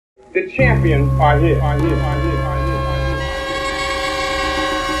The champions are here.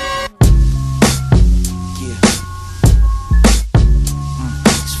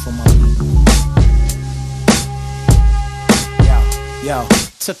 It's for my people. Yo.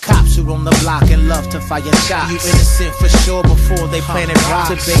 To cops who roam the block and love to fire shots. You innocent for sure before they planted rocks.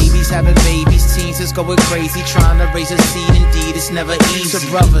 To babies having babies, teens is going crazy, trying to raise a seed. Indeed, it's never easy.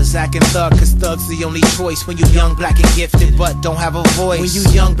 To brothers acting thug, cause thug's the only choice. When you young, black and gifted, but don't have a voice. When you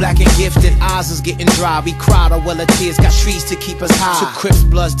young, black and gifted, eyes is getting dry. We cried, our well of tears got trees to keep us high. To Crips,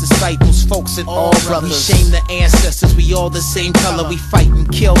 Bloods, disciples, folks and all brothers. We shame the ancestors, we all the same color. We fight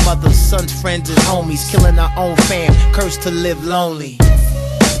and kill mothers, sons, friends and homies. Killing our own fam, cursed to live lonely.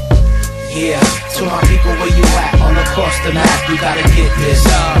 Yeah, to my people where you at, all across the map, you gotta get this.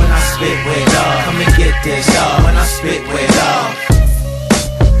 When I spit with love, come and get this. When I spit with love.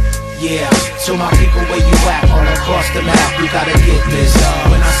 Yeah, to my people where you at, all across the map, you gotta get this.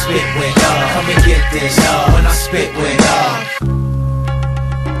 When I spit with love, come and get this. When I spit with love.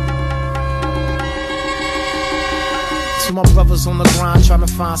 To my brothers on the grind trying to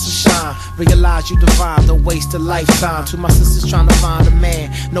find some shine, realize you divine, don't waste a lifetime. To my sisters trying to find a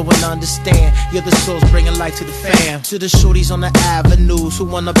man, no one understand. You're the souls bringing life to the fam. To the shorties on the avenues who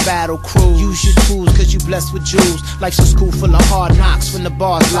wanna battle cruise, use your tools cause you blessed with jewels. Life's a school full of hard knocks when the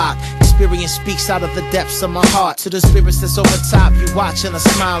bar's locked. Experience speaks out of the depths of my heart. To the spirits that's over top, you watching us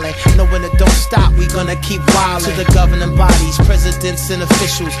smiling, knowing it don't stop, we gonna keep wildin'. To the governing bodies, presidents and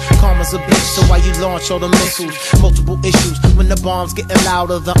officials, karma's a bitch, so why you launch all the missiles? Multiple issues, when the bombs getting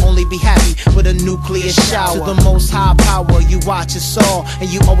louder, they'll only be happy with a nuclear shower. To the most high power, you watch us all, and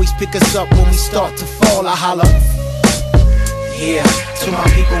you always pick us up when we start to fall. I holler. Yeah, to my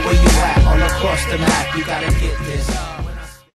people where you at, all across the map, you gotta get this.